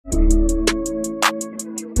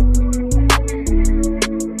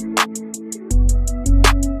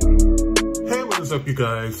What's up, you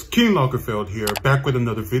guys? King Lagerfeld here, back with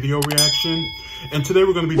another video reaction. And today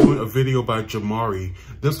we're going to be doing a video by Jamari.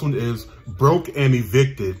 This one is Broke and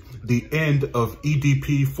Evicted, the end of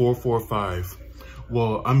EDP445.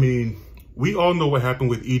 Well, I mean, we all know what happened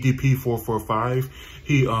with EDP445.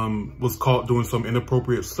 He was caught doing some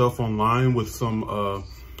inappropriate stuff online with some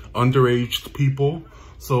underage people.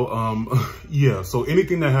 So, yeah, so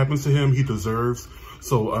anything that happens to him, he deserves.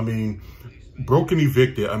 So, I mean, Broke and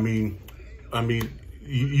Evicted, I mean,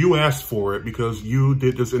 you asked for it because you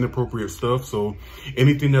did this inappropriate stuff. So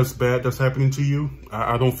anything that's bad that's happening to you,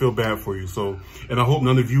 I don't feel bad for you. So, and I hope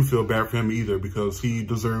none of you feel bad for him either, because he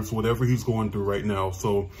deserves whatever he's going through right now.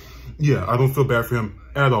 So yeah, I don't feel bad for him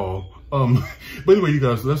at all. But anyway, you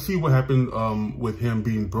guys, let's see what happened with him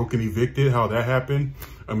being broke and evicted, how that happened.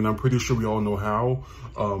 I mean, I'm pretty sure we all know how.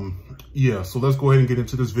 Yeah, so let's go ahead and get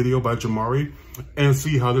into this video by Jamari and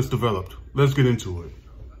see how this developed. Let's get into it.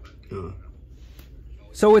 Yeah.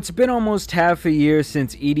 So it's been almost half a year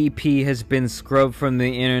since EDP has been scrubbed from the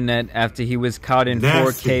internet after he was caught in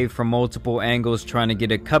 4K from multiple angles trying to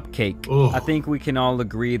get a cupcake. Ugh. I think we can all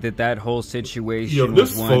agree that that whole situation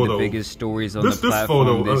was one of the biggest stories on the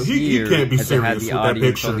platform this year, as it had the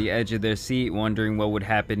audience on the edge of their seat wondering what would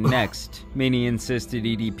happen next. Many insisted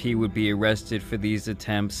EDP would be arrested for these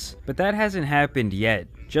attempts, but that hasn't happened yet.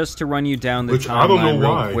 Just to run you down the timeline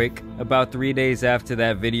real quick, about 3 days after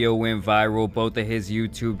that video went viral, both of his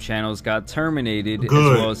YouTube channels got terminated, as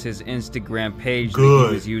well as his Instagram page that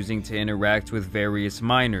he was using to interact with various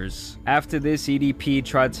minors. After this, EDP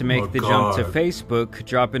tried to make the jump to Facebook,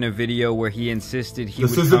 dropping a video where he insisted he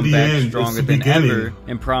would come back stronger than ever,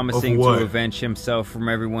 and promising to avenge himself from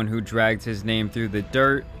everyone who dragged his name through the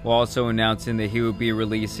dirt, while also announcing that he would be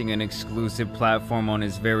releasing an exclusive platform on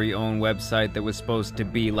his very own website that was supposed to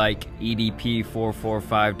be like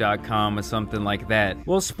EDP445.com or something like that.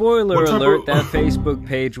 Well, spoiler alert, that Facebook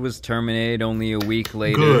page was terminated only a week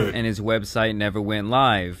later, and his website never went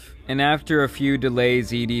live. And after a few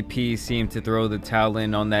delays, EDP seemed to throw the towel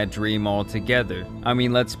in on that dream altogether. I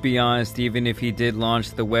mean, let's be honest, even if he did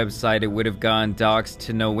launch the website, it would have gone doxed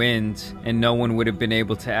to no end, and no one would have been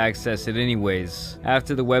able to access it anyways.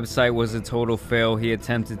 After the website was a total fail, he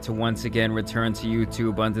attempted to once again return to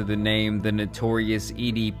YouTube under the name The Notorious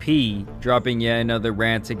EDP, dropping yet another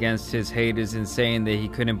rant against his haters and saying that he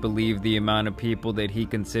couldn't believe the amount of people that he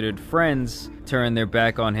considered friends turned their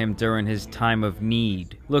back on him during his time of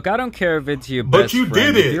need. Look, I don't care if it's your best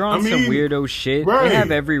friend. If you're on some weirdo shit, they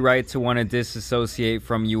have every right to want to disassociate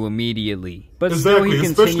from you immediately. But still, he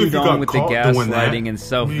continued on with the gaslighting and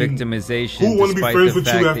self-victimization, despite the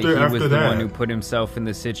fact that he was the one who put himself in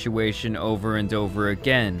the situation over and over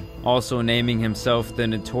again. Also, naming himself the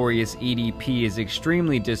Notorious EDP is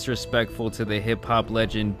extremely disrespectful to the hip-hop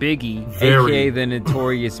legend Biggie, aka the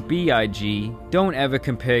Notorious B.I.G. Don't ever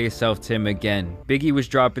compare yourself to him again. Biggie was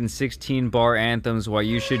dropping 16-bar anthems while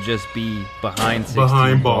you should just be behind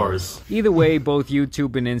 16 bars. Either way, both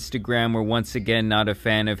YouTube and Instagram were once again not a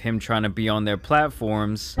fan of him trying to be on their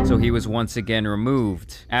platforms, so he was once again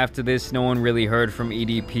removed. After this, no one really heard from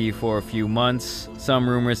EDP for a few months. Some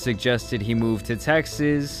rumors suggested he moved to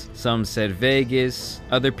Texas, some said Vegas,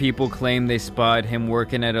 other people claimed they spotted him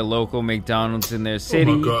working at a local McDonald's in their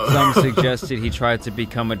city, some suggested he tried to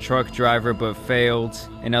become a truck driver but failed,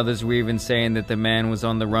 and others were even saying that the man was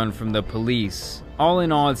on the run from the police. All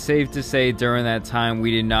in all, it's safe to say during that time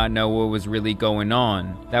we did not know what was really going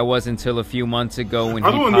on. That was until a few months ago when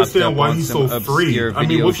he popped up on some obscure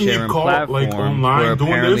video sharing platform where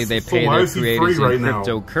apparently they pay their creators in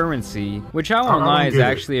cryptocurrency, which I won't lie is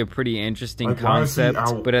actually a pretty interesting concept,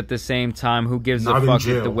 but at the same time, who gives a fuck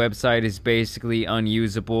if the website is basically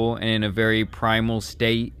unusable and in a very primal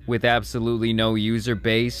state with absolutely no user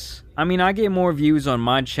base? I mean, I get more views on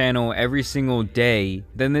my channel every single day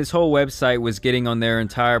than this whole website was getting on their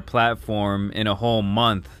entire platform in a whole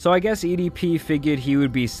month. So I guess EDP figured he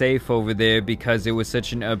would be safe over there because it was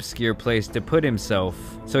such an obscure place to put himself.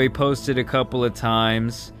 So he posted a couple of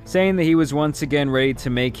times, saying that he was once again ready to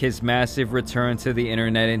make his massive return to the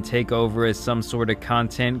internet and take over as some sort of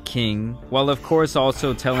content king, while of course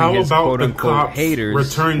also telling his quote-unquote haters,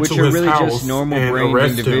 which are really just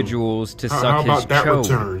normal-brained individuals, to suck his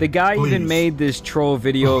choke. The guy even made this troll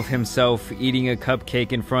video of himself eating a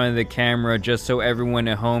cupcake in front of the camera just so everyone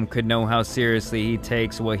at home could know how seriously he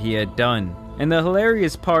takes what he had done. And the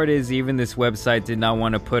hilarious part is even this website did not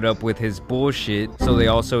want to put up with his bullshit, so they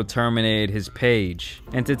also terminated his page.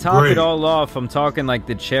 And to top it all off, I'm talking like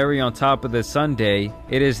the cherry on top of the sundae,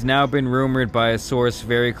 it has now been rumored by a source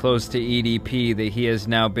very close to EDP that he has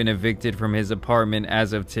now been evicted from his apartment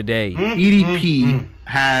as of today. EDP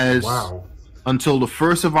has until the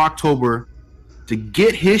 1st of October to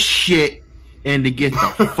get his shit and to get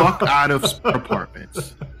the fuck out of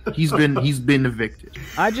apartments. He's been evicted.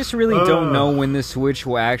 I just really don't know when the switch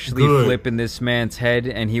will actually flip in this man's head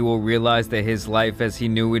and he will realize that his life as he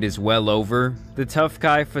knew it is well over. The tough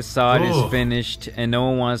guy facade is finished and no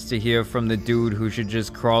one wants to hear from the dude who should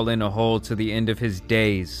just crawl in a hole to the end of his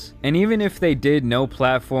days. And even if they did, no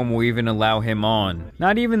platform will even allow him on.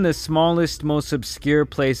 Not even the smallest, most obscure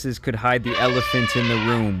places could hide the elephant in the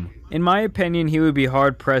room. In my opinion, he would be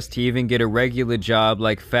hard-pressed to even get a regular job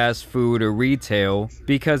like fast food or retail,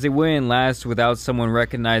 because it wouldn't last without someone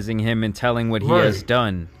recognizing him and telling what he has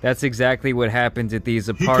done. That's exactly what happened at these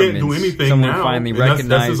apartments. He can't do anything someone now, finally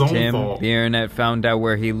recognized him, the internet found out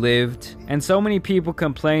where he lived, and so many people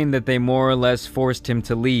complained that they more or less forced him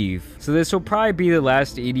to leave. So this will probably be the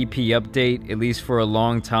last EDP update, at least for a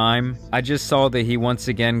long time. I just saw that he once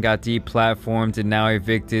again got deplatformed and now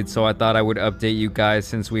evicted, so I thought I would update you guys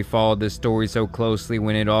since we followed this story so closely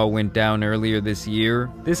when it all went down earlier this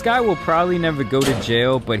year. This guy will probably never go to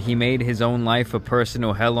jail, but he made his own life a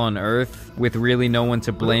personal hell on earth with really no one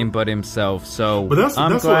to blame but himself. So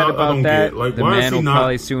I'm glad about that. Like, the man will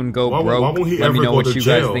probably soon go broke. Let me know what you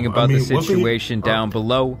guys think about the situation down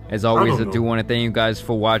below. As always, I do want to thank you guys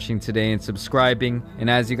for watching today and subscribing. And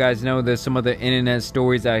as you guys know, there's some other internet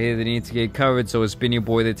stories out here that need to get covered. So it's been your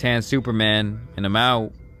boy, the Tan Superman, and I'm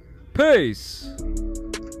out. Peace.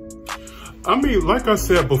 I mean, like I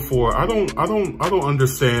said before, I don't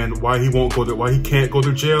understand why he can't go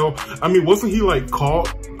to jail. I mean, wasn't he like caught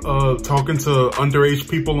talking to underage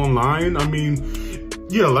people online? I mean,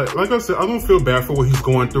 yeah, like I said, I don't feel bad for what he's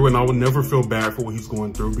going through, and I will never feel bad for what he's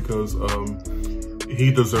going through because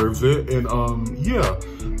he deserves it. And yeah,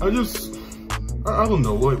 I don't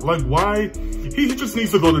know, like why he just needs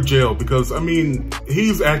to go to jail, because I mean,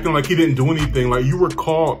 he's acting like he didn't do anything. Like, you were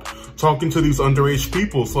caught talking to these underage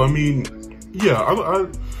people, so I mean, yeah,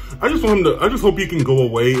 I just want him to, I just hope he can go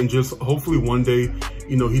away and just hopefully one day,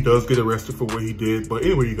 you know, he does get arrested for what he did. But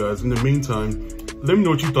anyway, you guys, in the meantime, let me know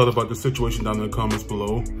what you thought about the situation down in the comments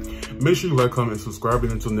below. Make sure you like, comment, and subscribe.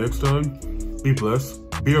 And until next time, be blessed,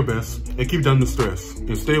 be your best, and keep down the stress.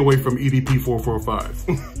 And stay away from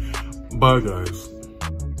EDP445. Bye, guys.